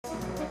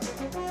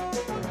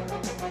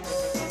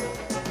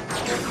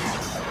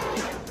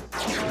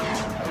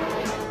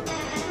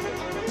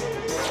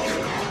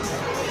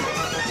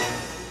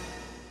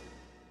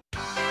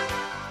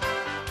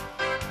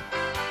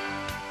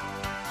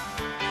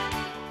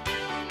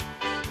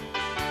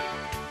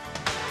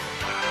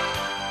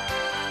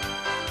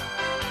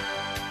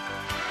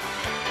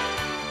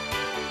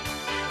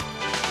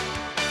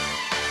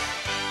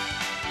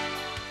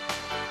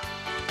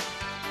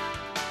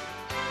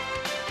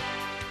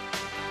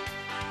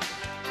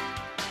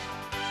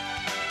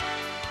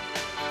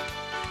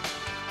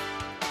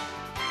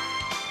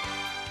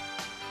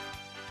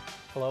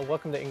Hello,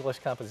 welcome to English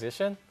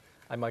Composition.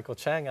 I'm Michael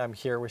Chang. I'm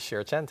here with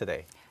Cher Chen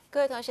today. 各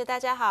位同学，大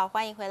家好，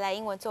欢迎回来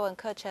英文作文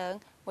课程。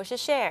我是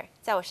Cher，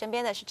 在我身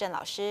边的是郑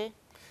老师。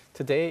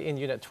Today in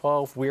Unit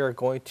 12, we are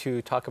going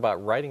to talk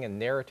about writing a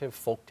narrative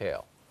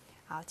folktale.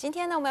 好，今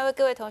天呢，我们要为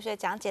各位同学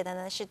讲解的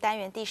呢是单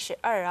元第12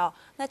哦。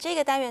那这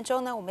个单元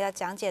中呢，我们要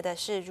讲解的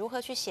是如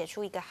何去写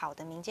出一个好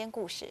的民间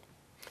故事。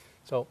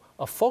So,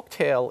 a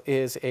folktale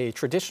is a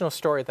traditional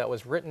story that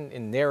was written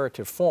in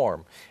narrative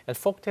form, and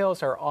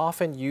folktales are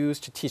often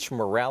used to teach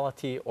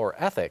morality or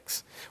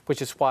ethics, which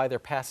is why they're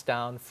passed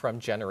down from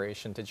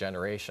generation to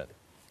generation.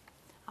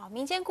 好，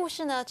民间故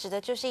事呢，指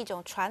的就是一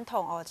种传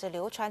统哦，这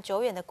流传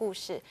久远的故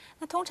事。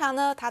那通常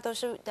呢，它都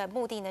是的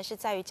目的呢，是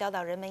在于教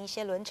导人们一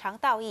些伦常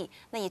道义。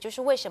那也就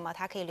是为什么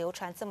它可以流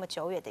传这么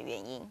久远的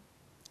原因。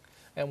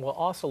And we'll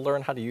also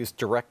learn how to use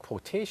direct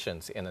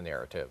quotations in a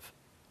narrative.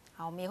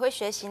 好，我们也会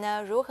学习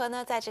呢，如何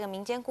呢，在这个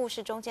民间故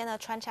事中间呢，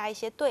穿插一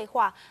些对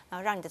话，然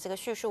后让你的这个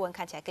叙述文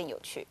看起来更有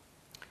趣。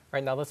All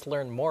right, now let's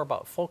learn more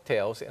about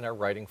folktales in our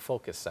writing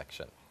focus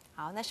section.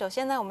 好，那首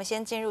先呢，我们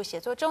先进入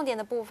写作重点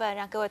的部分，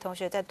让各位同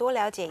学再多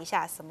了解一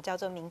下什么叫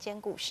做民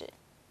间故事。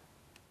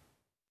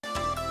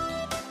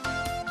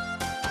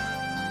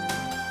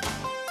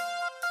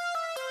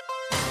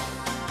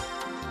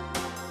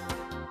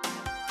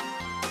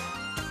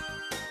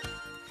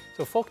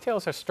So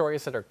folktales are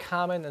stories that are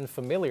common and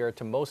familiar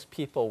to most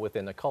people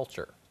within a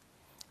culture.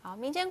 好，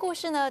民间故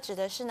事呢，指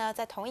的是呢，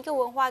在同一个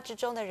文化之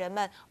中的人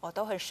们，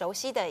都很熟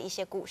悉的一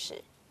些故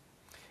事。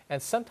And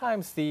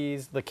sometimes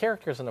the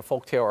characters in a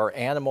folktale are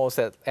animals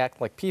that act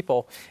like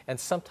people, and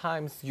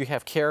sometimes you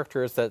have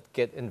characters that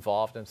get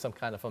involved in some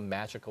kind of a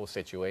magical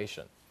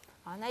situation.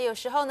 好，那有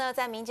时候呢，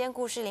在民间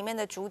故事里面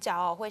的主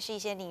角会是一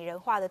些拟人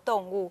化的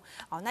动物。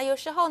那有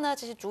时候呢，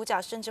这些主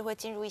角甚至会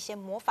进入一些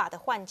魔法的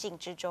幻境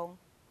之中。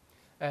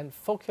And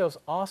folktales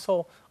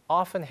also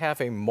often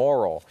have a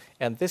moral,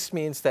 and this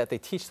means that they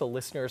teach the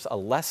listeners a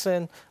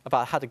lesson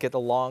about how to get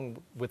along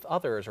with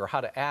others or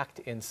how to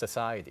act in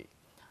society.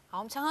 好，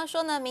我们常常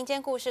说呢，民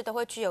间故事都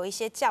会具有一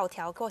些教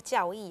条或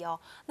教义哦。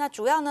那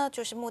主要呢，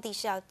就是目的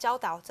是要教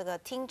导这个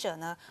听者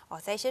呢，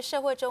在一些社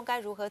会中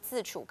该如何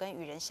自处跟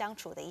与人相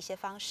处的一些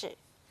方式。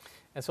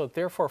And so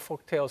therefore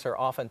folktales are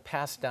often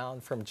passed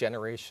down from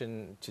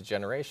generation to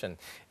generation,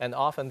 and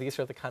often these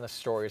are the kind of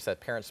stories that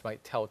parents might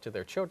tell to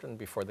their children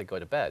before they go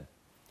to bed.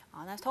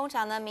 好，那通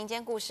常呢，民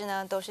间故事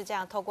呢都是这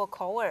样透过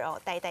口耳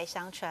代代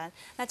相传。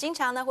那经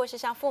常呢会是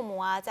像父母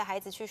啊，在孩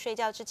子去睡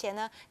觉之前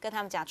呢，跟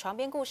他们讲床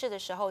边故事的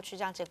时候，去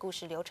让这故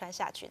事流传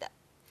下去的。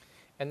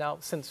And now,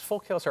 since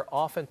folktales are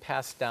often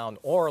passed down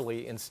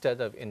orally instead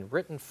of in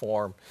written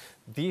form,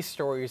 these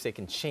stories they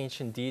can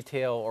change in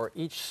detail, or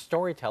each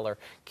storyteller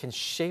can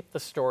shape the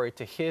story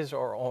to his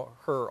or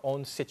her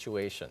own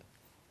situation.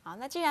 好，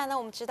那既然呢，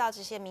我们知道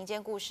这些民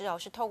间故事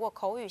是透过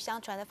口语相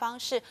传的方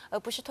式，而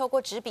不是透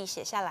过纸笔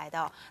写下来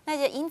的那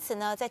也因此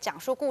呢，在讲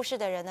述故事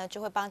的人呢，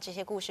就会帮这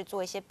些故事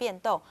做一些变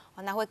动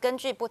那会根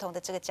据不同的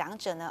这个讲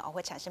者呢，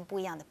会产生不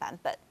一样的版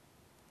本。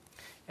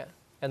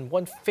And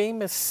one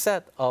famous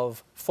set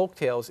of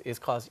folktales is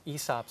called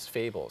Aesop's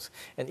fables.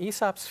 And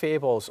Aesop's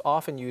fables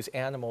often use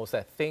animals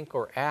that think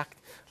or act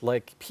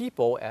like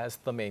people as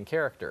the main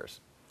characters.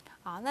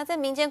 好，那在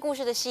民间故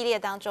事的系列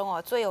当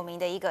中最有名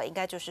的一个应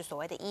该就是所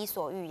谓的伊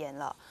索寓言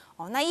了。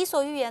那伊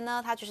索寓言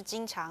呢，它就是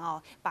经常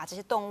把这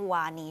些动物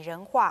啊拟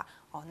人化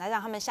那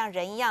让他们像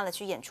人一样的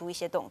去演出一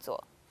些动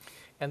作。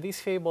And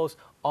these fables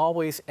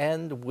always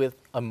end with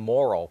a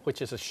moral,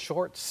 which is a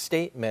short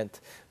statement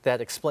that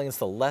explains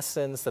the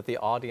lessons that the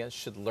audience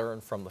should learn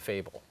from the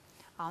fable.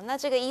 好，那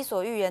这个伊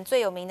索寓言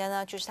最有名的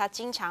呢，就是它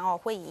经常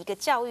会以一个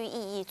教育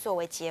意义作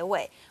为结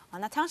尾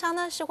那常常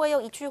呢是会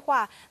用一句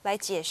话来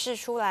解释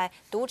出来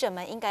读者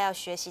们应该要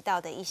学习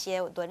到的一些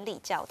伦理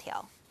教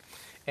条。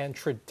And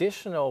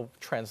traditional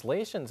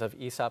translations of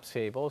Aesop's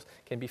fables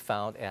can be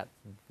found at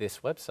this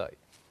website.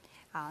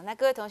 好，那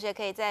各位同学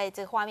可以在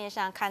这个画面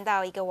上看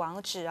到一个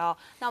网址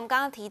那我们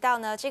刚刚提到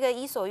呢，这个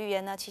伊索寓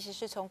言呢，其实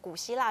是从古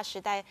希腊时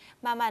代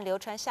慢慢流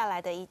传下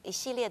来的一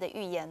系列的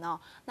寓言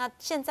那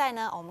现在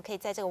呢，我们可以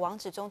在这个网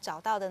址中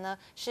找到的呢，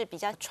是比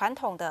较传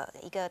统的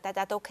一个大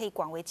家都可以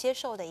广为接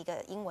受的一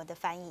个英文的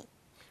翻译。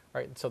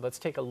All right, so let's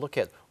take a look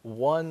at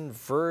one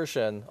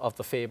version of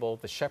the fable,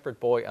 The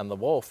Shepherd Boy and the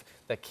Wolf,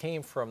 that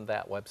came from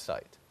that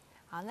website.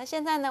 好，那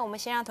现在呢，我们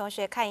先让同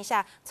学看一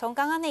下，从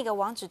刚刚那个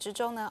网址之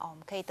中呢，我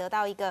们可以得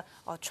到一个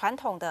传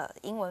统的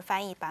英文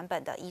翻译版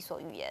本的伊索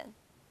寓言。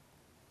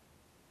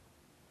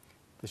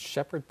The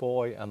Shepherd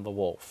Boy and the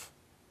Wolf.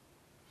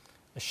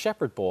 A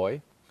shepherd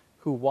boy,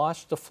 who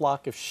watched a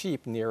flock of sheep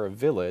near a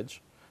village,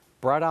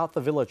 brought out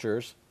the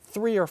villagers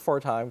 3 or 4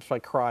 times by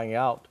crying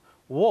out,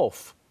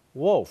 "Wolf,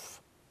 wolf!"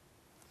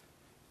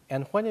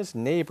 And when his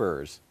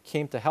neighbors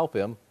came to help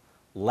him,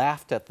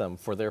 laughed at them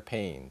for their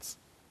pains.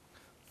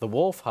 The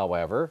wolf,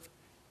 however,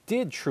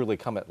 did truly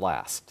come at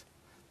last.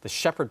 The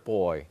shepherd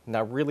boy,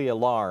 now really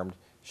alarmed,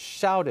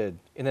 shouted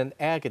in an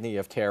agony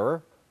of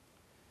terror,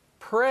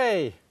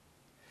 "Pray,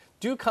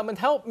 do come and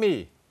help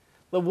me!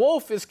 The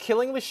wolf is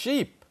killing the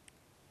sheep!"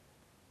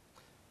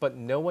 but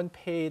no one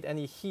paid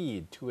any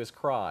heed to his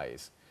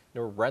cries,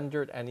 nor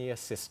rendered any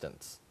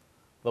assistance.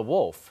 The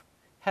wolf,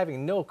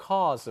 having no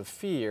cause of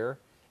fear,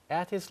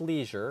 at his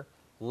leisure,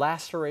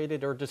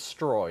 lacerated or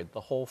destroyed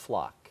the whole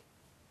flock.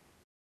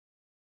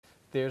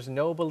 There's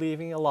no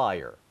believing a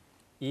liar,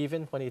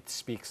 even when he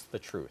speaks the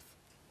truth.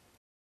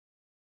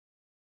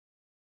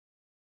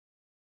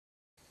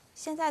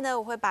 现在呢，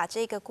我会把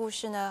这个故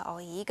事呢，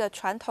以一个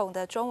传统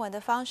的中文的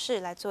方式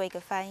来做一个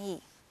翻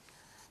译。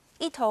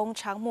一同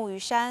长沐于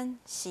山，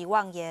喜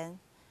望言：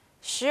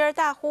时而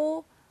大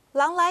呼，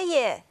狼来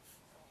也！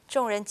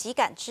众人即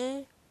感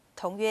之，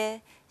同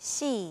曰：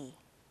戏。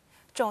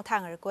众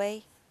叹而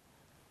归。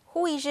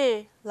忽一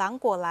日，狼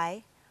果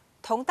来，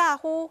同大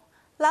呼：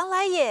狼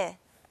来也！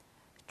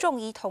众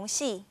疑同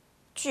戏，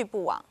俱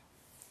不往。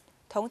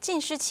同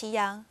尽失其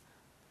阳，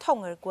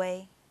痛而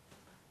归。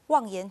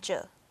妄言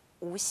者，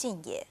无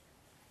信也。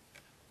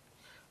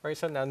All right,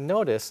 so now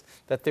notice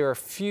that there are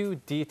few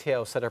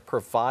details that are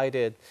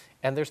provided,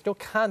 and there's no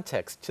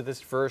context to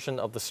this version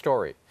of the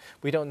story.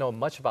 We don't know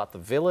much about the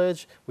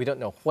village. We don't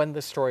know when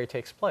the story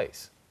takes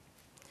place.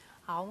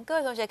 好，我们各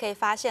位同学可以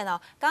发现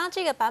哦，刚刚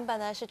这个版本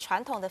呢是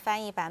传统的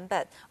翻译版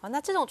本哦。那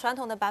这种传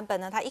统的版本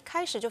呢，它一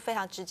开始就非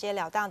常直截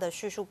了当的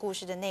叙述故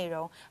事的内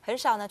容，很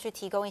少呢去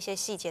提供一些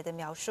细节的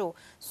描述。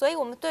所以，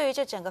我们对于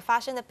这整个发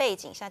生的背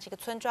景，像这个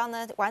村庄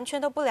呢，完全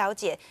都不了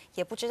解，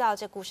也不知道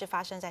这故事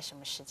发生在什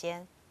么时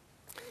间。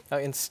Now,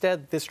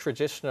 instead, this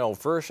traditional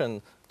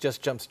version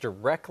just jumps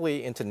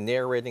directly into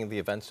narrating the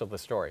events of the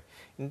story.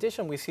 In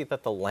addition, we see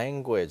that the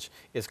language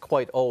is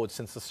quite old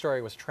since the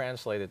story was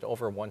translated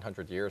over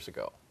 100 years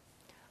ago.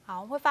 好，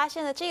我们会发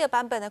现呢，这个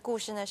版本的故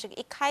事呢，是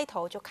一开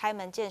头就开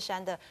门见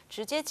山的，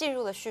直接进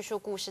入了叙述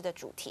故事的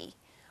主题。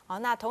好，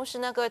那同时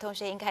呢，各位同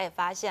学应该也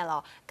发现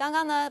了，刚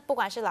刚呢，不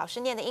管是老师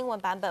念的英文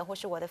版本，或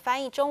是我的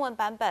翻译中文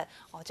版本，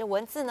这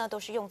文字呢都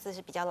是用字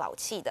是比较老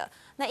气的。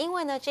那因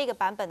为呢，这个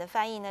版本的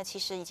翻译呢，其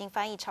实已经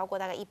翻译超过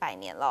大概100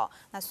年了，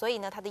那所以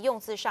呢，它的用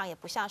字上也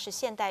不像是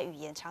现代语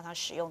言常常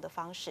使用的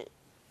方式。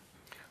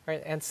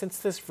Right, and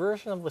since this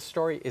version of the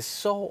story is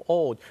so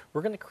old,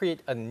 we're going to create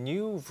a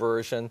new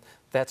version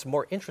that's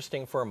more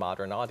interesting for a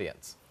modern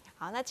audience.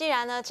 好，那既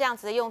然呢这样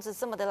子的用字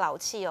这么的老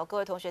气哦，各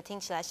位同学听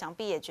起来想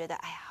必也觉得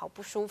哎呀好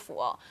不舒服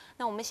哦。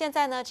那我们现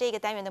在呢这个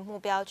单元的目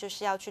标就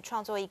是要去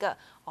创作一个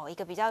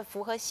比较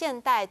符合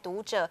现代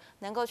读者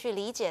能够去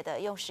理解的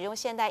使用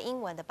现代英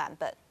文的版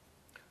本。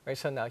Right,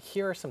 so now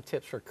here are some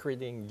tips for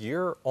creating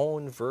your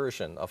own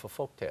version of a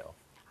folktale.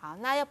 好，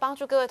那要帮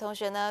助各位同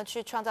学呢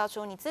去创造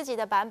出你自己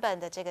的版本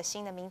的这个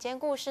新的民间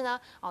故事呢，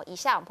以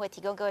下我们会提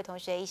供各位同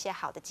学一些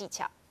好的技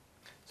巧。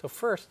So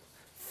first,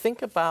 think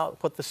about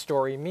what the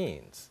story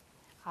means.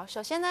 好，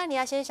首先呢，你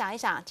要先想一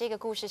想这个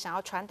故事想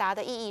要传达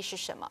的意义是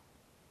什么。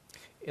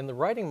In the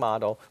writing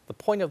model, the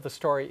point of the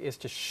story is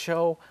to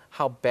show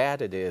how bad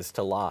it is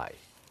to lie.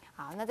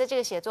 好，那在这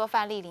个写作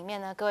范例里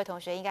面呢，各位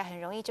同学应该很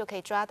容易就可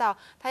以抓到，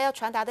他要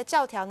传达的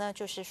教条呢，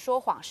就是说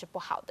谎是不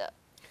好的。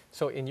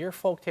So in your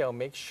folktale,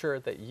 make sure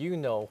that you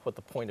know what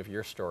the point of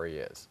your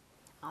story is.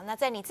 好，那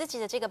在你自己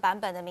的这个版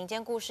本的民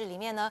间故事里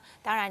面呢，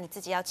当然你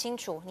自己要清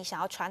楚你想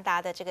要传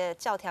达的这个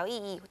教条意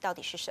义到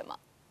底是什么。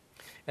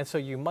And so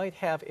you might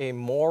have a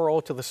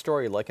moral to the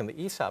story, like in the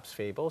Aesop's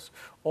fables,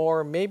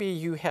 or maybe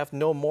you have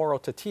no moral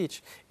to teach,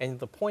 and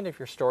the point of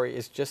your story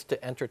is just to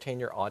entertain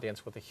your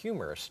audience with a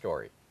humorous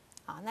story.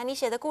 好，那你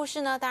写的故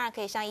事呢，当然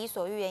可以像伊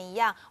索寓言一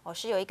样，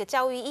是有一个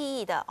教育意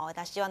义的，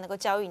他希望能够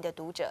教育你的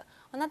读者。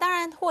那当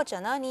然，或者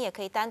呢，你也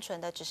可以单纯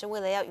的只是为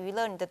了要娱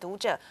乐你的读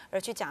者，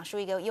而去讲述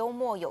一个幽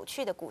默有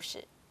趣的故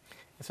事。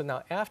So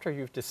now after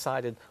you've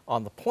decided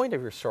on the point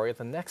of your story,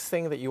 the next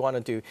thing that you want to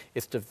do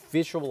is to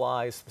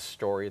visualize the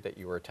story that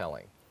you are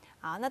telling.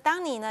 好，那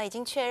当你呢已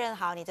经确认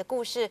好你的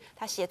故事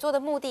它写作的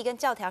目的跟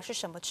教条是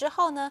什么之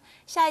后呢，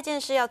下一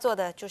件事要做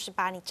的就是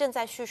把你正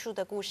在叙述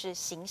的故事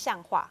形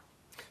象化。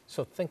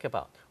So think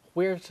about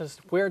where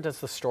does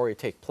the story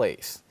take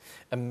place?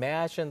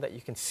 Imagine that you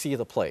can see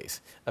the place.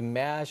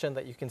 Imagine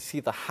that you can see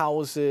the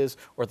houses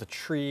or the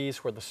trees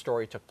where the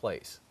story took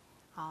place.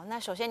 好，那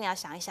首先你要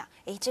想一想，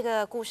这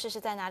个故事是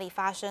在哪里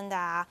发生的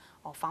啊？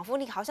仿佛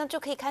你好像就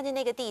可以看见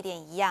那个地点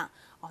一样。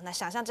那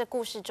想象这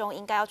故事中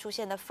应该要出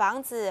现的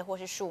房子或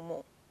是树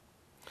木。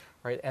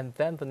Right, and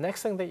then the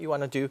next thing that you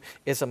want to do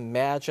is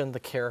imagine the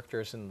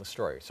characters in the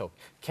story. So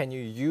can you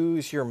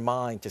use your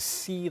mind to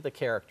see the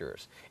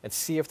characters and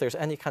see if there's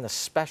any kind of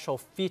special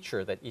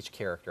feature that each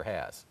character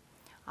has?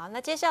 好，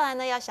那接下来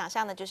呢，要想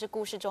象的就是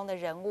故事中的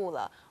人物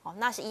了。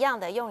那是一样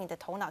的，用你的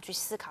头脑去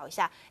思考一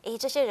下，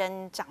这些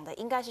人长得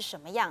应该是什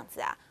么样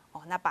子啊？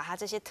那把他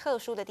这些特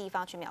殊的地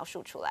方去描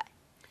述出来。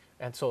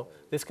And so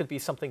this could be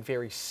something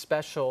very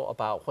special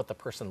about what the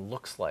person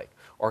looks like,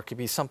 or it could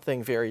be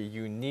something very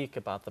unique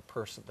about the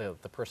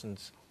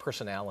person's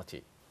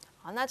personality.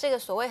 好，那这个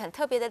所谓很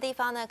特别的地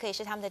方呢，可以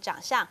是他们的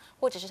长相，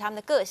或者是他们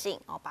的个性。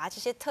把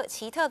这些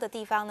奇特的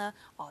地方呢，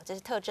这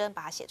些特征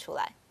把它写出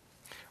来。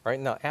All right,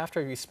 now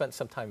after you spent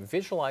some time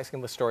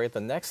visualizing the story, the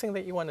next thing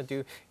that you want to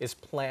do is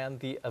plan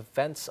the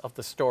events of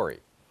the story.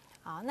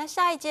 好，那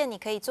下一件你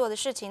可以做的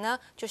事情呢，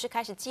就是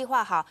开始计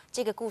划好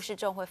这个故事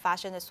中会发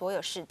生的所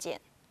有事件。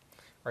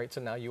Right,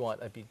 so now you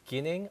want a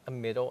beginning, a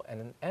middle,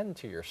 and an end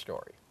to your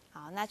story.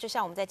 好，那就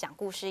像我们在讲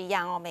故事一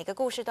样哦，每个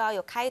故事都要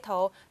有开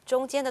头、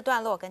中间的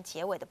段落跟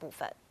结尾的部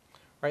分。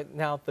Right,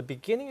 now the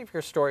beginning of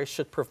your story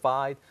should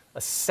provide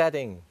a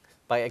setting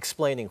by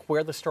explaining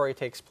where the story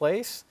takes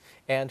place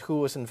and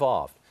who is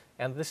involved.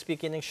 And this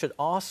beginning should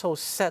also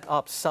set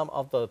up some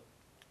of the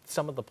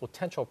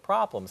potential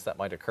problems that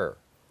might occur.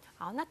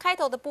 好，那开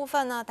头的部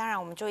分呢，当然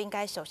我们就应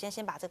该首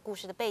先把这故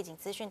事的背景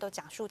资讯都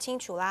讲述清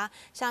楚啦，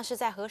像是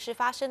在何时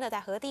发生的，在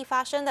何地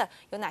发生的，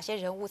有哪些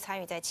人物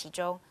参与在其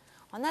中。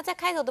好，那在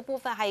开头的部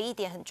分还有一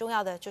点很重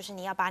要的，就是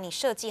你要把你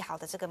设计好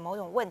的这个某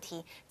种问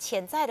题、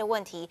潜在的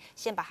问题，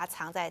先把它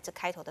藏在这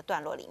开头的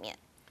段落里面。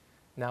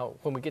Now,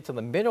 when we get to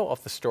the middle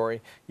of the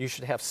story, you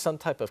should have some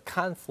type of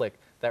conflict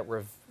that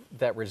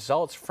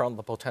results from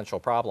the potential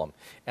problem.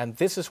 And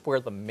this is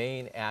where the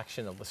main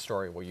action of the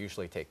story will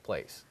usually take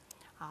place.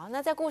 好，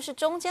那在故事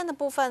中间的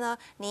部分呢，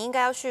你应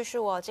该要叙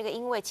述这个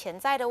因为潜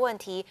在的问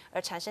题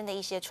而产生的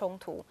一些冲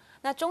突。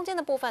那中间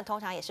的部分通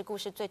常也是故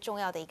事最重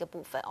要的一个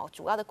部分哦，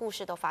主要的故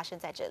事都发生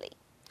在这里。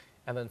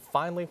And then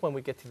finally, when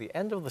we get to the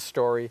end of the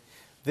story,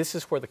 this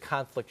is where the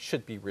conflict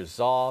should be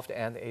resolved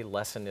and a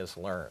lesson is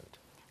learned.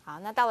 好，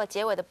那到了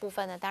结尾的部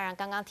分呢，当然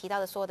刚刚提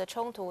到的所有的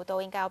冲突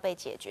都应该要被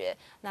解决。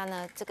那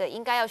呢，这个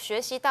应该要学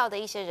习到的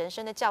一些人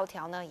生的教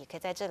条呢，也可以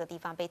在这个地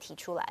方被提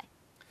出来。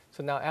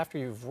So now after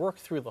you've worked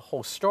through the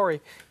whole story,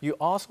 you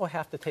also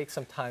have to take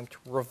some time to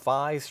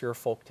revise your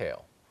folk tale.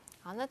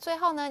 好，那最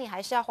后呢，你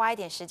还是要花一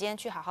点时间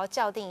去好好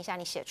校订一下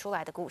你写出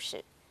来的故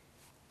事。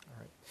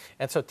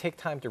And so take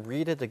time to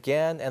read it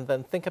again and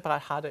then think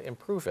about how to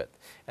improve it.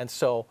 And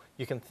so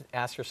you can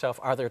ask yourself,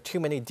 are there too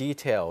many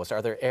details?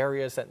 Are there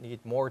areas that need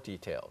more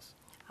details?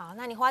 好，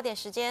那你花点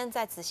时间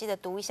再仔细的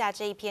读一下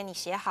这一篇你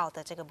写好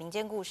的这个民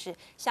间故事，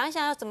想一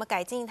想要怎么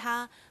改进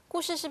它。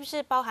故事是不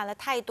是包含了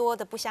太多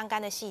的不相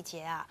干的细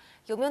节啊？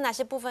有没有哪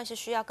些部分是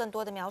需要更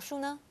多的描述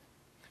呢？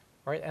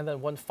 Right, and then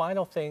one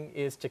final thing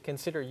is to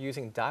consider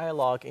using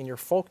dialogue in your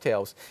folk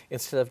tales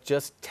instead of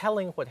just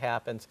telling what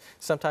happens.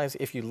 Sometimes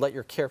if you let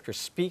your characters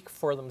speak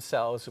for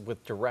themselves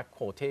with direct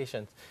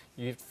quotations,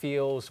 it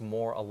feels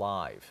more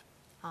alive.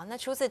 好，那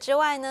除此之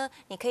外呢，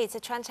你可以再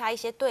穿插一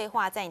些对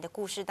话在你的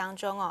故事当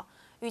中哦。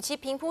与其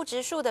平铺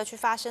直述的去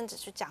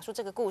讲述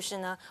这个故事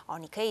呢，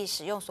你可以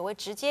使用所谓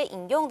直接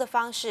引用的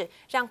方式，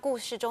让故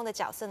事中的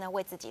角色呢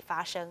为自己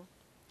发声。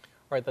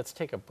All right, let's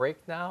take a break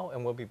now,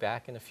 and we'll be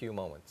back in a few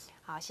moments.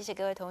 好，谢谢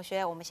各位同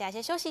学，我们现在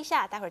先休息一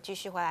下，待会儿继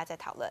续回来再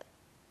讨论。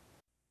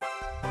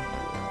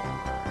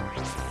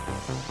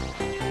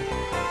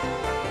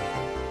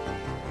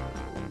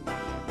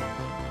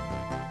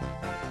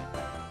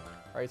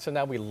All right, so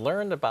now we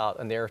learned about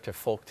a narrative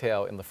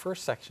folktale in the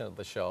first section of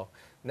the show.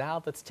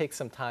 Now let's take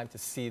some time to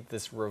see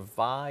this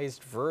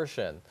revised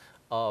version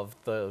of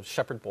the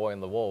shepherd boy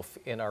and the wolf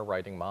in our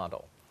writing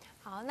model.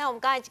 好，那我们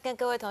刚才已经跟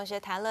各位同学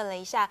谈论了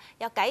一下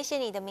要改写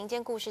你的民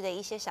间故事的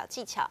一些小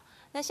技巧。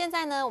那现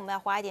在呢，我们要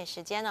花一点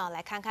时间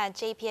来看看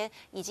这一篇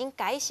已经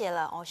改写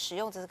了使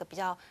用这个比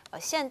较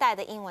现代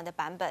的英文的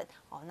版本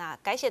那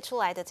改写出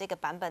来的这个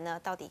版本呢，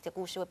到底这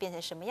故事会变成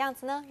什么样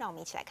子呢？让我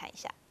们一起来看一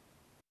下。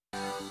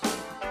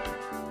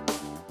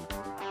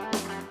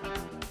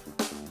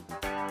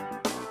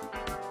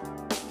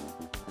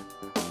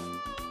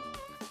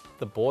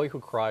The Boy Who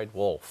Cried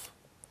Wolf.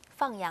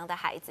 放羊的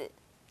孩子。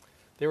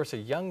There was a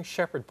young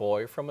shepherd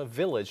boy from a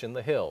village in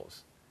the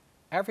hills.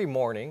 Every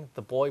morning,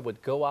 the boy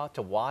would go out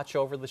to watch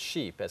over the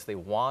sheep as they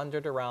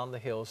wandered around the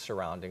hills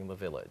surrounding the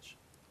village.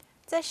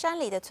 在山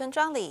里的村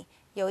庄里，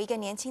有一个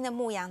年轻的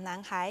牧羊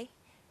男孩。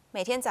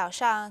每天早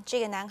上，这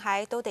个男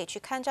孩都得去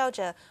看照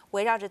着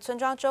围绕着村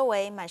庄周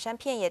围满山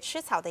遍野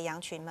吃草的羊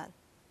群们。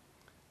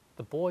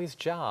The boy's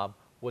job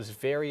was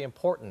very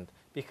important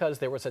because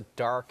there was a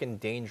dark and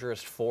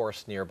dangerous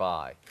forest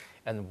nearby,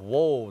 and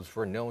wolves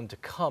were known to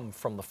come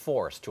from the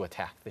forest to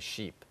attack the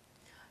sheep.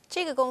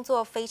 这个工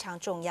作非常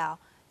重要，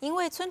因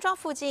为村庄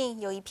附近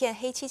有一片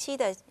黑漆漆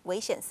的危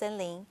险森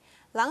林，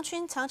狼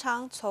群常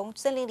常从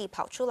森林里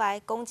跑出来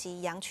攻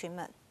击羊群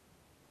们。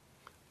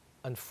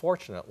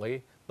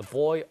Unfortunately, the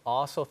boy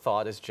also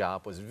thought his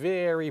job was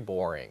very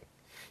boring.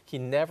 He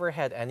never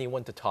had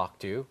anyone to talk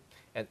to,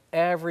 and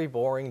every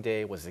boring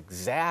day was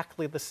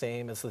exactly the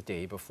same as the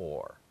day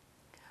before.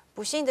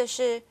 不幸的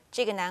是，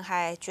这个男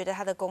孩觉得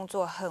他的工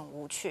作很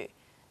无趣，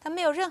他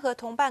没有任何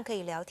同伴可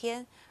以聊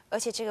天，而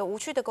且这个无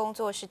趣的工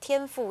作是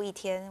天复一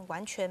天，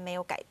完全没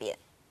有改变。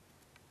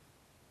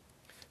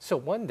So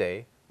one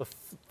day,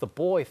 the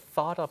boy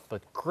thought up a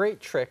great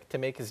trick to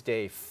make his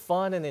day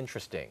fun and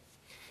interesting.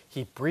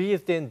 He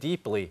breathed in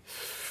deeply,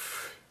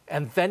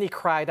 and then he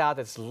cried out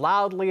as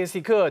loudly as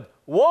he could,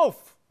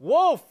 "Wolf!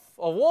 Wolf!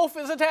 A wolf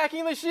is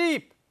attacking the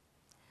sheep!"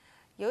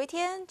 有一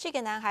天，这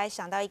个男孩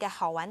想到一个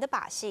好玩的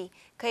把戏，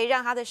可以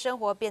让他的生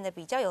活变得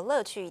比较有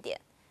乐趣一点。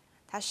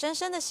他深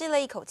深地吸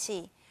了一口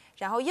气，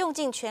然后用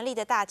尽全力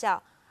的大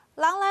叫：“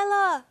狼来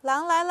了！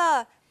狼来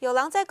了！有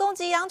狼在攻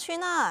击羊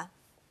群啊！”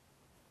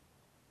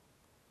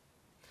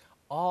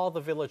 all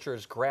the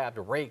villagers grabbed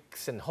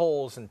rakes and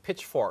hoes and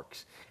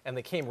pitchforks, and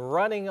they came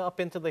running up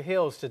into the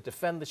hills to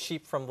defend the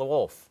sheep from the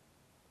wolf.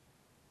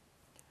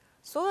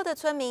 所有的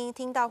村民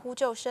听到呼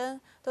救声，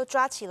都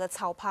抓起了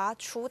草耙、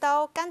锄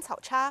刀、干草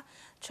叉，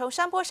从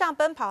山坡上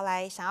奔跑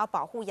来，想要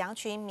保护羊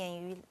群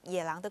免于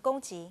野狼的攻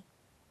击。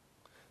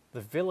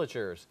The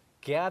villagers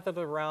gathered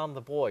around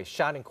the boy,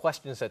 shouting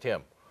questions at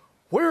him.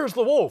 Where's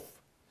the wolf?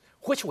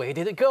 Which way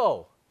did it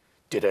go?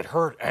 Did it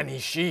hurt any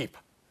sheep?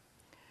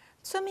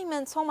 村民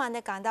们匆忙地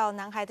赶到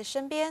男孩的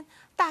身边，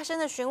大声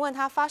地询问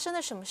他发生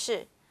了什么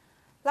事。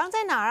狼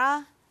在哪儿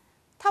啊？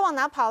他往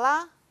哪跑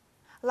啦？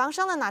狼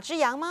伤了哪只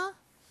羊吗？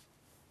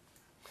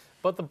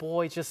 But the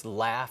boy just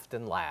laughed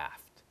and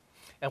laughed.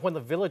 And when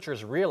the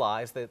villagers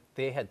realized that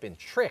they had been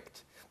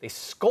tricked, they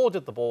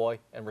scolded the boy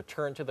and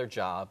returned to their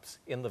jobs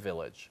in the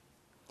village.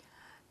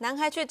 男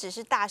孩却只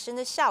是大声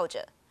地笑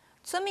着。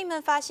村民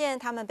们发现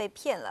他们被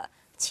骗了，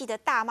气得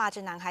大骂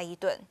这男孩一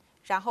顿，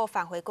然后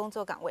返回工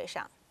作岗位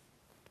上。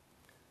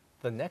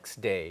The next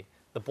day,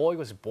 the boy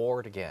was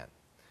bored again,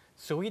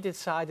 so he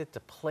decided to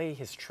play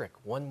his trick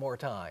one more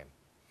time.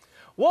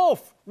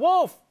 Wolf!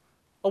 Wolf!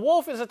 A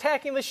wolf is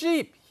attacking the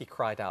sheep! He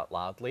cried out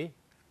loudly.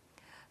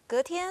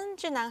 隔天，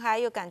这男孩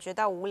又感觉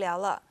到无聊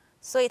了，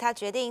所以他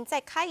决定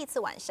再开一次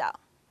玩笑。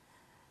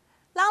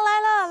狼来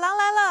了！狼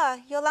来了！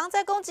有狼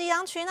在攻击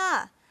羊群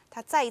啊！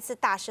他再一次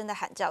大声地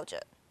喊叫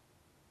着。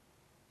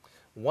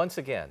 Once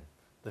again,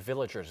 the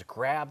villagers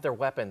grabbed their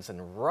weapons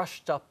and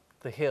rushed up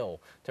the hill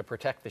to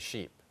protect the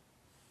sheep.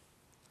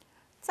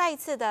 再一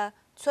次的，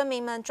村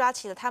民们抓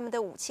起了他们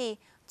的武器，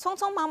匆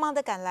匆忙忙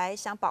地赶来，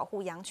想保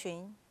护羊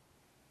群。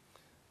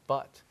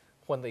 But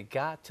when they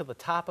got to the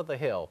top of the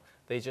hill,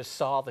 they just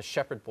saw the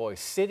shepherd boy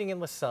sitting in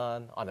the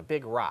sun on a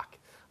big rock,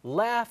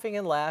 laughing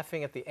and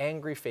laughing at the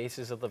angry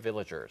faces of the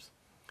villagers.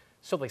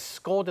 So they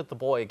scolded the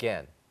boy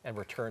again and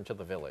returned to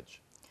the village.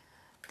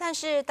 但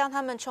是当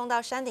他们冲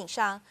到山顶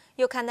上，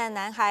又看到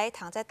男孩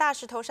躺在大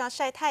石头上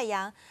晒太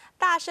阳，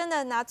大声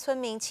地拿村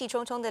民气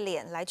冲冲的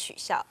脸来取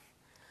笑。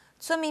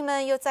村民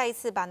们又再一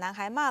次把男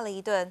孩骂了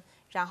一顿，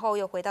然后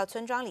又回到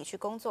村庄里去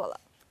工作了。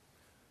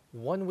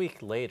 1 week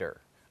later,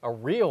 a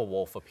real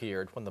wolf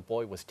appeared when the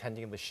boy was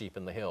tending the sheep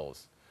in the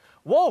hills.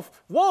 Wolf!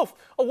 Wolf!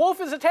 A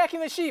wolf is attacking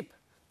the sheep!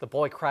 The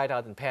boy cried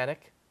out in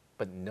panic,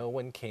 but no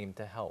one came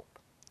to help.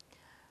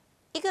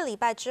 1个礼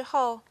拜之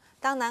后，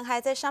当男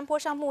孩在山坡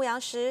上牧羊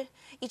时，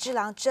一只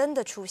狼真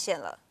的出现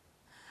了。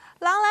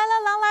狼来了！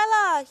狼来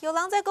了！有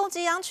狼在攻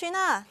击羊群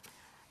啊！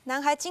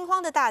男孩惊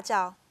慌地大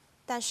叫，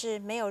但是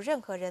没有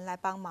任何人来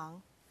帮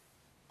忙。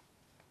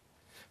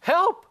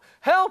 Help!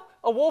 Help!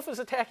 A wolf is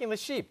attacking the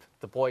sheep!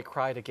 The boy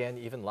cried again,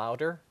 even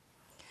louder.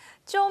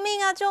 救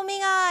命啊！救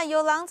命啊！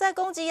有狼在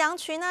攻击羊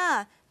群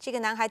啊！这个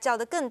男孩叫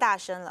得更大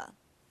声了。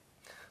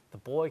 The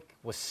boy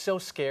was so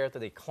scared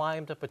that he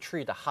climbed up a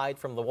tree to hide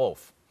from the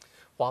wolf,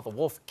 while the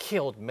wolf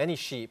killed many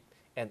sheep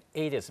and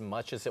ate as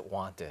much as it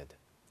wanted.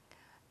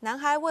 男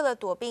孩为了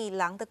躲避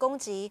狼的攻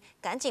击，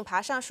赶紧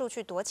爬上树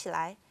去躲起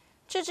来。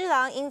这只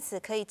狼因此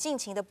可以尽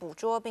情地捕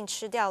捉并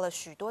吃掉了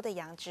许多的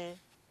羊只。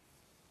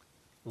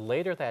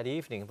 Later that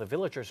evening, the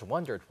villagers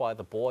wondered why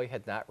the boy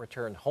had not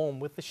returned home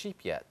with the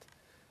sheep yet.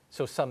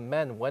 So some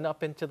men went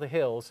up into the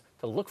hills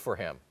to look for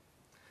him.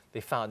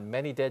 They found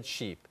many dead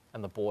sheep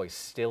and the boy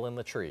still in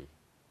the tree.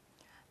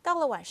 到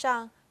了晚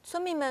上，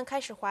村民们开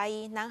始怀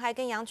疑男孩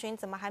跟羊群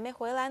怎么还没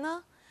回来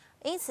呢？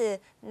因此，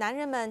男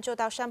人们就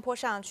到山坡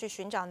上去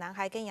寻找男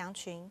孩跟羊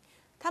群。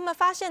他们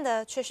发现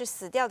的却是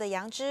死掉的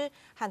羊只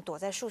和躲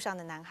在树上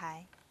的男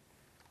孩。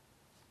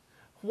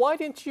 Why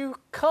didn't you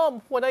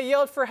come when I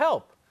yelled for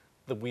help?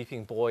 The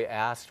weeping boy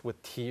asked with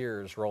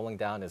tears rolling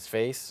down his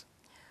face.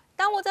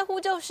 当我在呼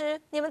救时，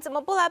你们怎么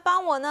不来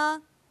帮我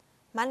呢？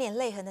满脸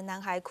泪痕的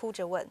男孩哭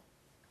着问。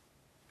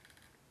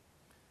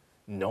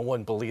 No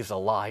one believes a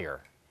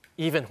liar,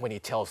 even when he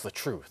tells the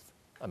truth,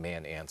 a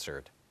man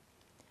answered.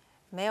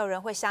 没有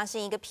人会相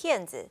信一个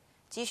骗子，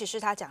即使是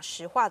他讲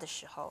实话的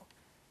时候。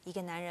一个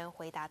男人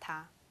回答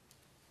他。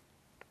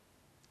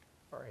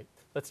 All right,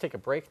 let's take a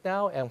break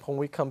now, and when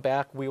we come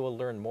back, we will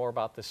learn more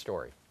about this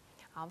story.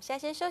 好，我们现在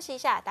先休息一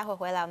下，待会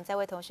回来我们再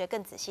为同学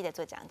更仔细的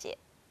做讲解。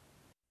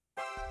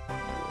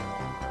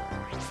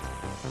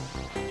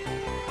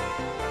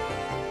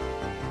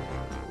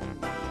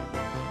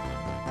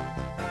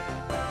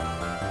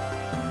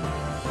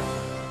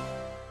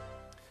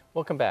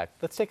Welcome back.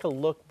 Let's take a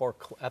look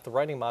at the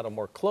writing model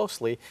more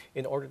closely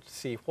in order to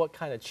see what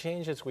kind of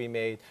changes we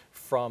made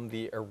from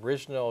the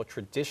original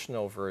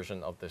traditional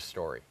version of this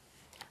story.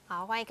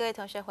 好，欢迎各位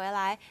同学回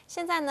来。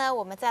现在呢，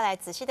我们再来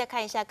仔细的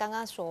看一下刚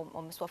刚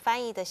我们所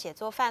翻译的写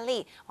作范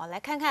例，来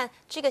看看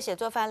这个写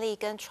作范例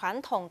跟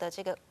传统的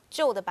这个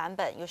旧的版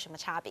本有什么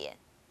差别。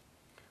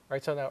All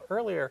right, so now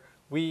earlier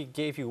we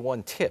gave you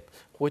one tip,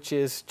 which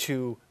is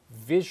to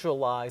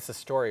visualize the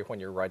story when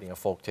you're writing a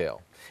folk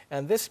tale.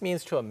 And this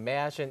means to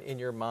imagine in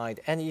your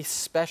mind any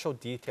special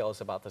details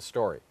about the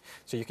story.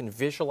 So you can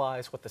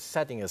visualize what the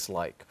setting is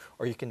like,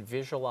 or you can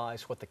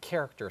visualize what the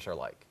characters are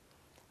like.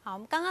 好，我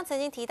们刚刚曾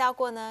经提到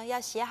过呢，要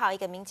写好一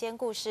个民间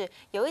故事，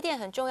有一点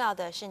很重要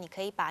的是，你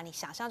可以把你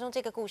想象中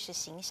这个故事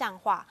形象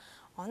化。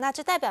哦，那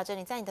这代表着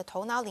你在你的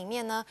头脑里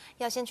面呢，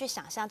要先去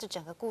想象这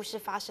整个故事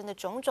发生的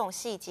种种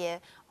细节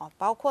哦，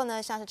包括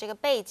呢像是这个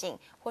背景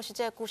或是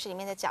这个故事里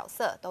面的角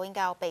色，都应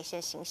该要被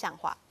先形象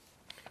化。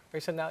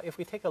Right, so now if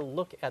we take a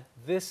look at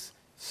this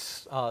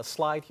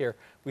slide here,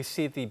 we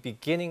see the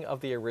beginning of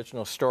the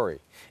original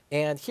story.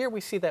 And here we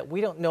see that we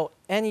don't know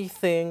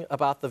anything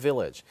about the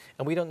village,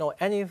 and we don't know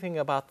anything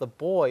about the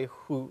boy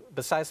who,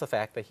 besides the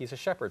fact that he's a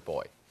shepherd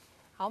boy.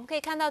 好，我们可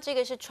以看到这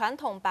个是传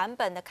统版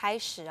本的开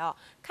始哦。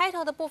开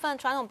头的部分，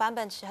传统版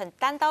本是很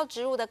单刀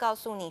直入的告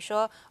诉你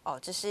说，哦，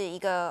这是一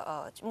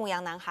个牧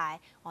羊男孩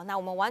哦。那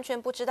我们完全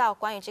不知道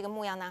关于这个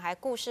牧羊男孩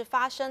故事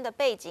发生的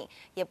背景，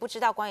也不知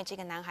道关于这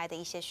个男孩的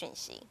一些讯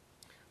息。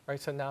All right,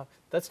 so now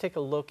let's take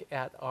a look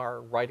at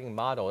our writing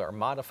model, our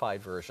modified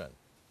version.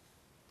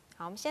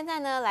 好，我们现在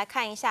呢来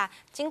看一下，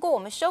经过我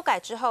们修改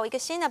之后，一个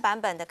新的版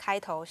本的开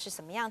头是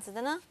什么样子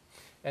的呢？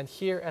 And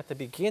here at the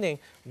beginning,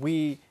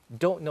 we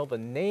don't know the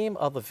name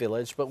of the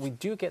village, but we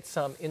do get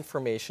some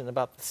information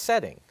about the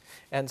setting.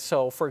 And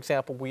so, for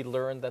example, we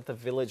learn that the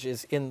village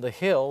is in the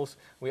hills.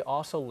 We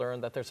also learn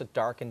that there's a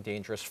dark and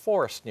dangerous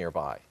forest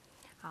nearby.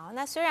 好，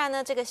那虽然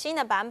呢，这个新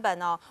的版本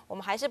哦，我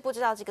们还是不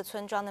知道这个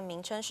村庄的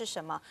名称是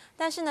什么，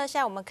但是呢，现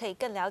在我们可以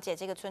更了解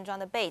这个村庄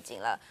的背景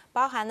了，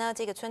包含呢，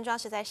这个村庄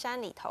是在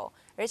山里头，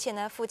而且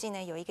呢，附近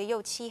呢有一个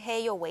又漆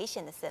黑又危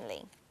险的森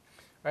林。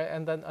Right?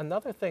 And then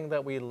another thing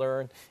that we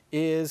learn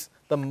is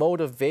the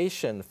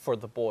motivation for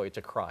the boy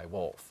to cry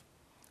wolf.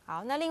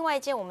 好，那另外一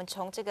件我们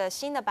从这个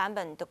新的版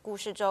本的故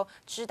事中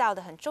知道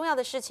的很重要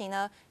的事情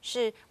呢，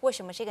是为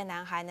什么这个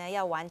男孩呢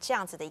要玩这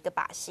样子的一个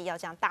把戏，要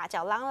这样大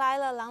叫“狼来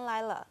了，狼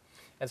来了”。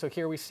And so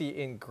here we see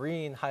in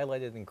green,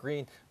 highlighted in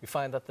green, we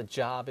find that the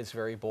job is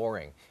very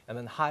boring. And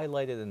then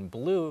highlighted in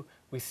blue,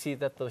 we see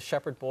that the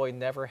shepherd boy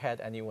never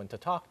had anyone to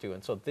talk to.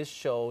 And so this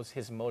shows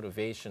his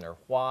motivation or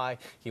why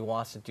he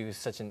wants to do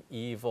such an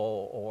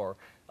evil or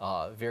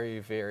very,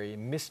 very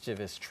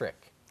mischievous trick.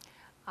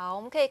 好，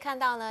我们可以看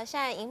到呢，现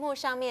在荧幕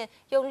上面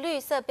用绿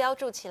色标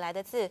注起来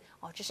的字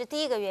哦，这是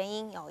第一个原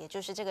因哦，也就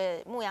是这个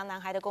牧羊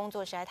男孩的工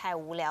作实在太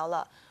无聊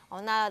了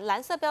哦。那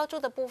蓝色标注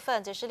的部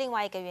分，这是另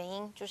外一个原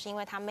因，就是因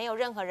为他没有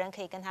任何人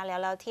可以跟他聊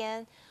聊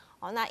天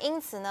哦。那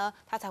因此呢，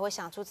他才会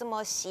想出这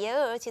么邪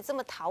恶而且这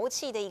么淘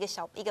气的一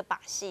个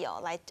把戏哦，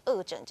来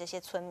恶整这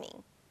些村民。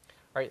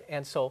Right,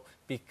 and so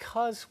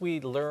because we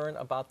learn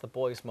about the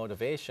boy's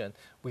motivation,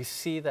 we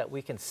see that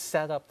we can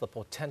set up the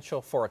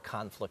potential for a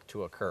conflict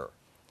to occur.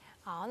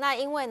 好，那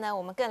因为呢，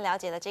我们更了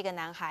解了这个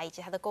男孩以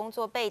及他的工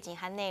作背景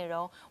和内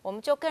容，我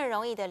们就更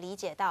容易的理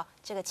解到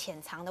这个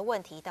潜藏的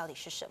问题到底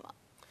是什么。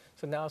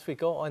So now as we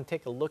go on and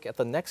take a look at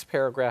the next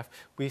paragraph,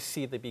 we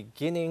see the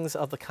beginnings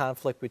of the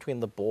conflict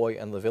between the boy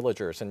and the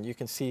villagers. And you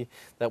can see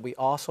that we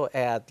also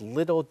add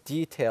little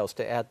details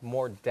to add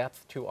more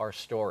depth to our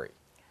story.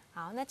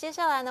 好，那接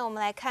下来呢，我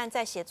们来看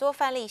在写作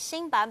范例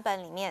新版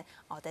本里面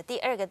的第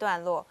二个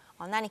段落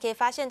哦。那你可以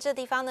发现这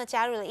地方呢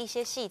加入了一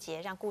些细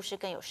节，让故事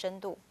更有深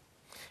度。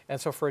And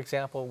so, for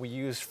example, we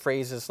use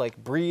phrases like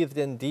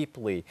breathed in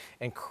deeply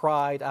and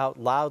cried out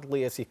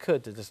loudly as he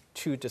could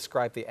to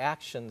describe the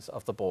actions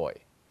of the boy.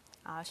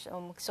 啊，我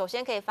们首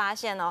先可以发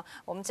现哦，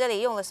我们这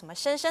里用了什么？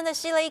深深的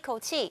吸了一口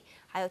气，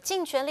还有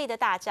尽全力的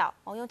大叫。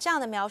哦，用这样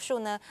的描述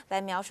呢，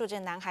来描述这个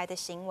男孩的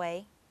行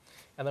为。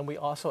And then we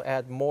also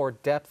add more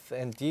depth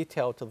and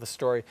detail to the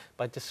story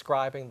by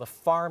describing the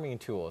farming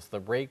tools,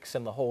 the rakes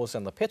and the hoes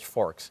and the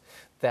pitchforks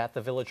that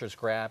the villagers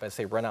grab as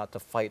they run out to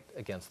fight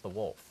against the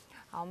wolf.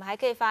 好，我们还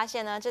可以发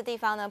现呢，这地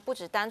方呢不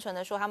只单纯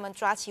的说他们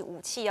抓起武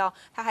器哦，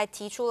他还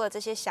提出了这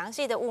些详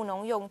细的务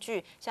农用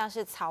具，像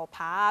是草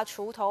耙啊、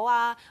锄头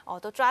啊，哦，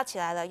都抓起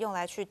来了，用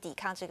来去抵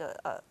抗这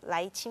个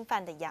来侵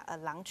犯的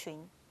狼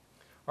群。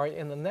All right,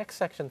 in the next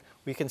section,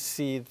 we can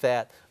see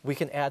that we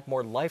can add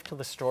more life to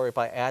the story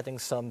by adding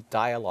some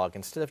dialogue.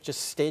 Instead of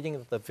just stating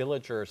that the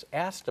villagers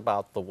asked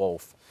about the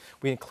wolf,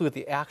 we include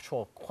the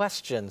actual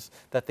questions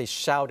that they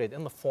shouted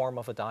in the form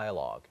of a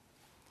dialogue.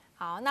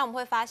 好，那我们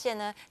会发现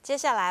呢，接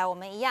下来我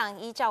们一样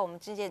依照我们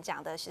之前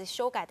讲的是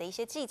修改的一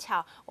些技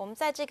巧，我们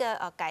在这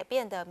个改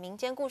变的民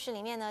间故事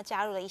里面呢，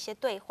加入了一些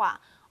对话。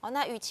哦，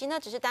那与其呢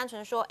只是单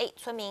纯说，哎，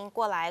村民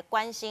过来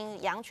关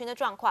心羊群的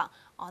状况，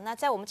哦，那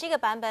在我们这个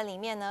版本里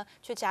面呢，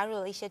却加入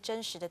了一些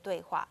真实的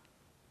对话。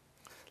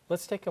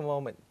Let's take a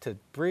moment to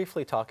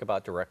briefly talk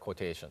about direct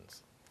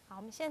quotations. 好，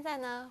我们现在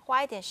呢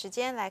花一点时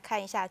间来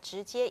看一下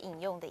直接引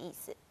用的意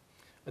思。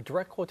A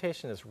direct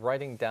quotation is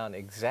writing down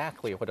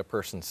exactly what a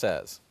person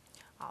says.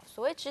 好，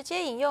所谓直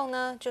接引用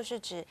呢，就是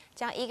指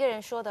将一个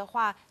人说的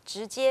话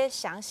直接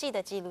详细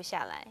的记录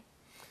下来。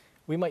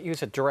We might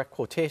use a direct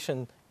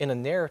quotation in a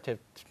narrative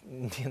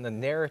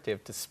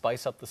to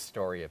spice up the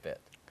story a bit.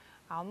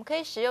 好，我们可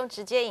以使用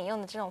直接引用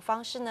的这种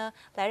方式呢，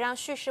来让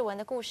叙事文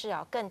的故事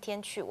更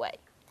添趣味。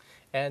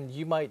And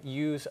you might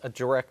use a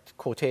direct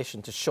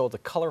quotation to show the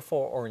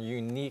colorful or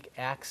unique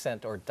accent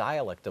or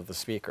dialect of the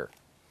speaker.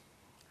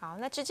 好，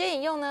那直接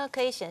引用呢，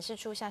可以显示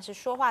出像是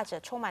说话者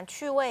充满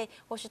趣味，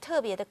或是特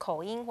别的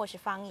口音，或是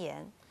方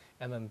言。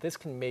And then this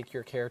can make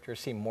your character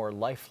seem more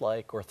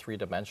lifelike or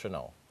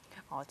three-dimensional.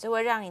 哦，这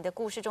会让你的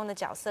故事中的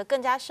角色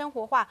更加生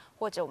活化，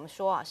或者我们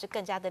说啊是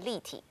更加的立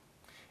体。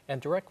And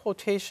direct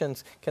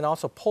quotations can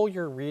also pull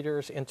your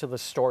readers into the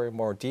story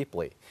more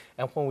deeply.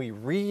 And when we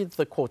read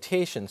the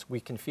quotations, we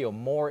can feel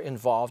more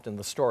involved in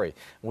the story.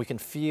 We can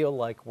feel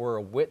like we're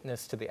a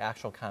witness to the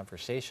actual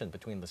conversation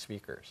between the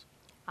speakers.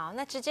 好，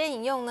那直接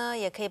引用呢，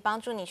也可以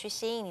帮助你去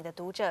吸引你的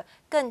读者，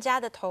更加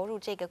的投入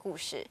这个故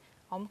事。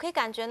我们可以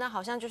感觉呢，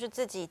好像就是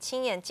自己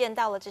亲眼见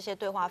到了这些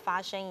对话发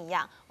生一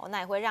样。哦，那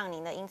也会让你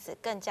呢，因此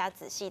更加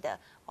仔细的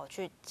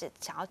去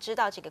想要知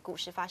道这个故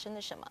事发生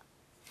了什么。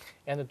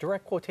And a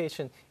direct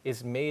quotation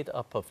is made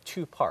up of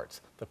two parts,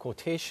 the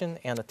quotation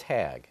and a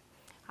tag.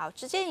 好，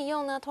直接引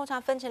用呢，通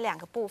常分成两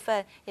个部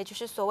分，也就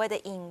是所谓的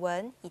引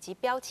文以及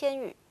标签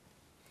语。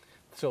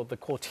So the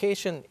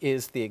quotation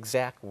is the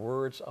exact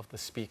words of the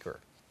speaker.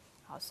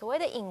 好，所谓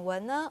的引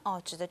文呢，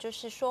指的就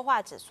是说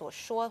话者所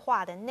说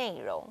话的内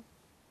容。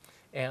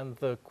And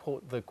the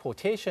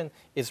quotation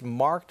is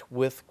marked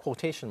with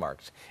quotation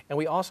marks. And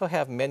we also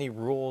have many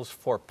rules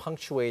for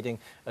punctuating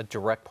a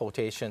direct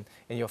quotation,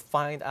 and you'll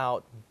find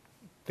out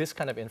this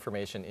kind of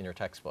information in your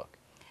textbook.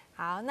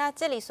 好，那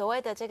这里所谓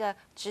的这个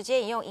直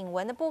接引用引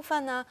文的部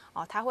分呢，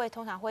它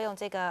通常会用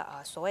这个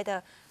所谓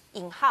的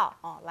引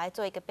号来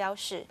做一个标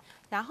示。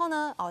然后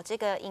呢，这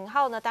个引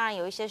号呢，当然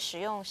有一些使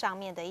用上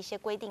面的一些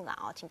规定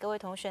啦，请各位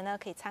同学呢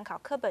可以参考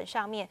课本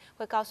上面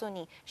会告诉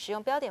你使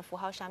用标点符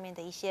号上面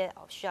的一些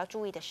需要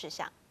注意的事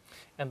项。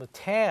And the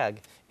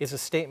tag is a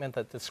statement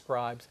that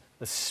describes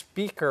the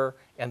speaker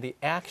and the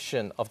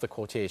action of the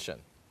quotation.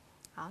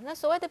 好，那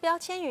所谓的标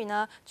签语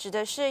呢，指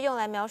的是用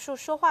来描述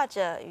说话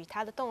者与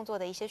他的动作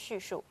的一些叙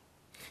述。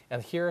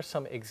And here are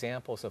some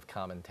examples of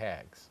common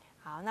tags.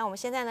 好，那我们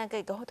现在呢，可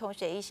以给同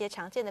学一些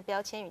常见的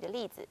标签语的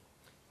例子。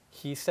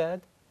He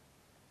said,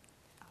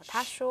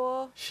 他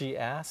说， she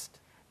asked,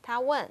 他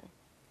问，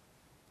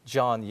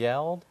 John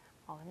yelled,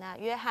 那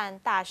约翰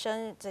大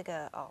声这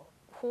个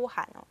呼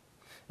喊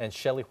and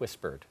Shelley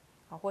whispered.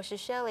 或是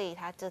Shelley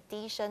他这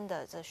低声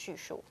的这叙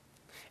述。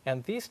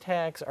And these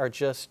tags are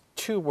just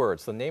two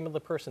words, the name of the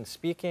person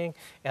speaking,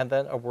 and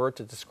then a word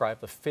to describe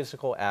the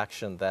physical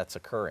action that's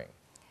occurring.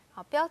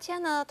 好，标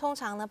签呢，通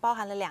常呢包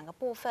含了两个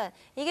部分，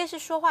一个是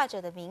说话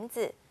者的名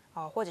字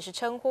或者是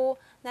称呼，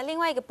那另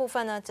外一个部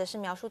分呢，则是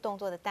描述动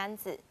作的单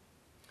字。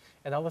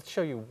And now let's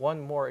show you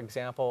one more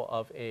example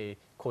of a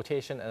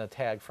quotation and a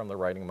tag from the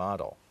writing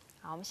model.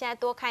 好，我们现在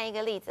多看一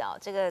个例子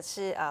这个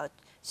是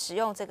使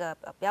用这个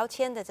标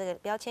签的这个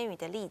标签语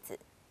的例子。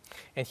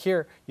And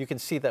here you can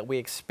see that we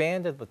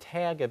expanded the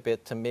tag a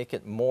bit to make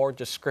it more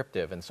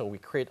descriptive. And so we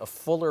create a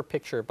fuller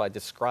picture by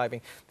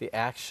describing the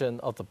action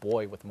of the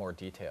boy with more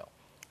detail.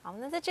 好，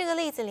那在这个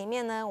例子里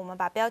面呢，我们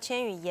把标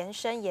签语延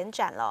伸延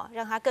展了，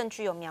让它更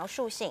具有描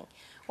述性。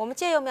我们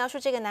借由描述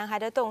这个男孩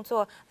的动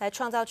作，来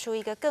创造出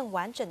一个更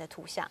完整的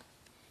图像。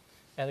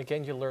And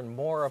again, you learn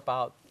more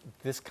about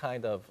this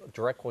kind of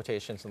direct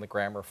quotations in the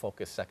grammar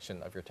focus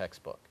section of your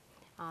textbook.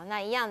 好，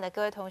那一样的，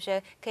各位同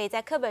学可以在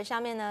课本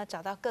上面呢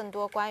找到更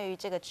多关于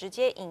这个直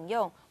接引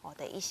用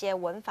的一些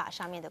文法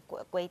上面的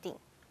规定。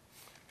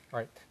All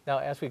right. Now,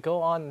 as we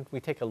go on, we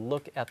take a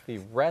look at the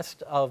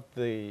rest of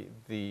the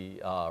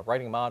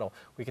writing model.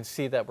 We can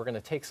see that we're going to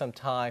take some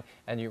time,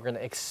 and you're going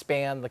to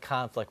expand the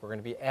conflict. We're going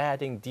to be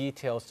adding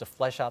details to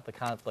flesh out the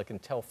conflict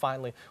until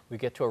finally we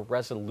get to a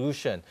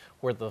resolution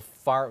where the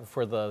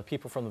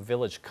people from the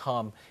village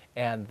come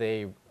and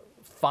they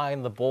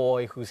find the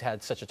boy who's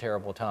had such a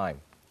terrible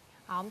time.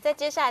 好，我们在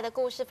接下来的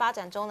故事发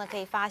展中呢，可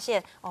以发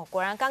现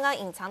果然刚刚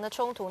隐藏的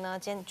冲突呢，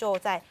就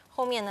在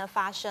后面呢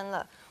发生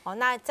了。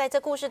那在这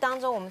故事当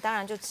中，我们当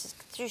然就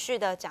继续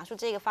的讲述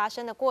这个发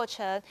生的过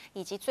程，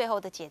以及最后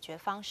的解决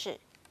方式。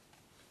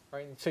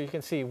Right, so you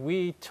can see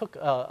we took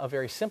a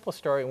very simple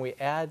story and we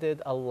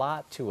added a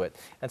lot to it.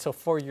 And so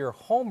for your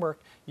homework,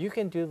 you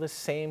can do the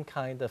same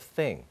kind of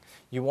thing.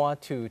 You want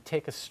to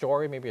take a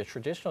story, maybe a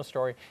traditional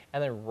story,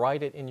 and then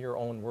write it in your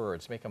own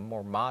words, make a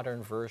more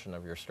modern version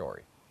of your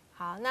story.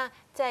 好，那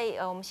在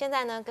我们现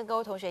在呢，跟各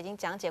位同学已经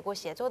讲解过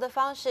写作的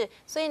方式，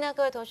所以呢，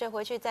各位同学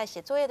回去在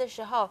写作业的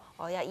时候，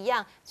要一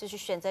样，就是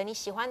选择你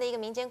喜欢的一个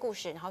民间故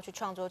事，然后去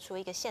创作出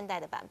一个现代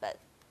的版本。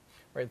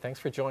Right, thanks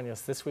for joining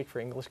us this week for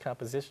English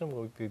composition.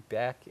 We'll be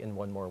back in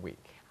one more week.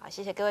 好，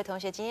谢谢各位同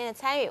学今天的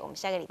参与，我们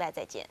下个礼拜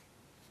再见。